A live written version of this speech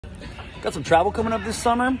Got some travel coming up this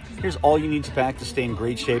summer? Here's all you need to pack to stay in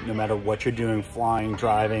great shape no matter what you're doing, flying,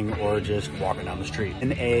 driving, or just walking down the street.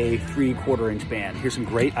 In a 3/4 inch band. Here's some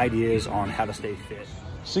great ideas on how to stay fit.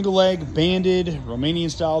 Single leg, banded,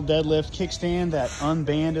 Romanian style deadlift, kickstand, that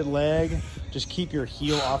unbanded leg. Just keep your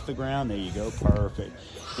heel off the ground. There you go, perfect.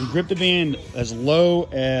 And grip the band as low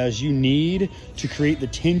as you need to create the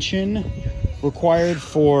tension required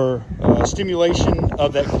for stimulation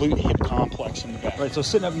of that glute hip complex in the back. Right, so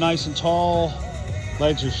sitting up nice and tall,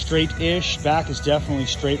 legs are straight-ish, back is definitely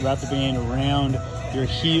straight. Wrap the band around your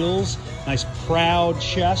heels. Nice proud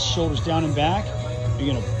chest, shoulders down and back.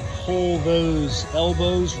 You're gonna pull those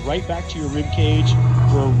elbows right back to your rib cage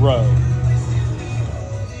for a row.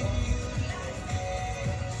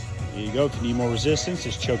 There you go. If you need more resistance,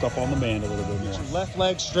 just choke up on the band a little bit more. Left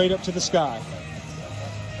leg straight up to the sky.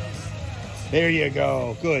 There you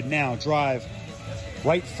go. Good. Now drive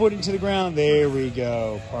right foot into the ground. There we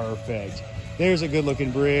go. Perfect. There's a good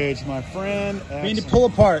looking bridge, my friend. Band to pull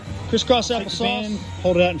apart. Crisscross applesauce.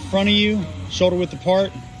 Hold it out in front of you. Shoulder width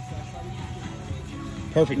apart.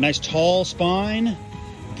 Perfect. Nice tall spine.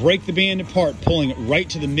 Break the band apart, pulling it right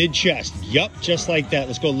to the mid chest. Yup, just like that.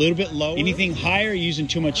 Let's go a little bit lower. Anything higher, using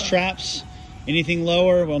too much traps. Anything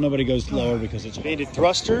lower, well, nobody goes lower because it's banded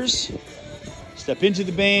thrusters. Step into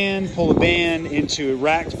the band, pull the band into a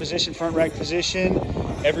racked position, front rack position.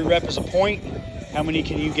 Every rep is a point. How many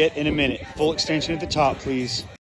can you get in a minute? Full extension at the top, please.